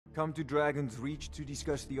Come to Dragon's Reach to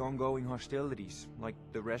discuss the ongoing hostilities, like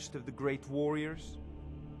the rest of the great warriors?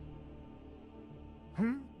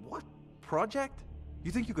 What? Project?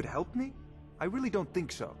 You think you could help me? I really don't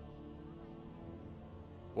think so.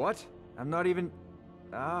 What? I'm not even...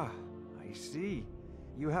 Ah, I see.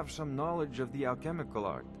 You have some knowledge of the alchemical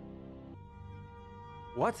art.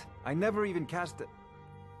 What? I never even cast a...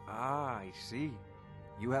 Ah, I see.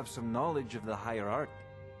 You have some knowledge of the higher art.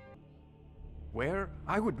 Where?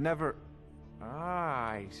 I would never... Ah,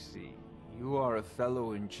 I see. You are a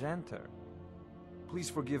fellow enchanter. Please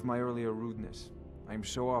forgive my earlier rudeness. I am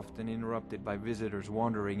so often interrupted by visitors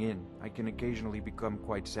wandering in, I can occasionally become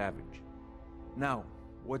quite savage. Now,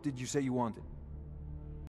 what did you say you wanted?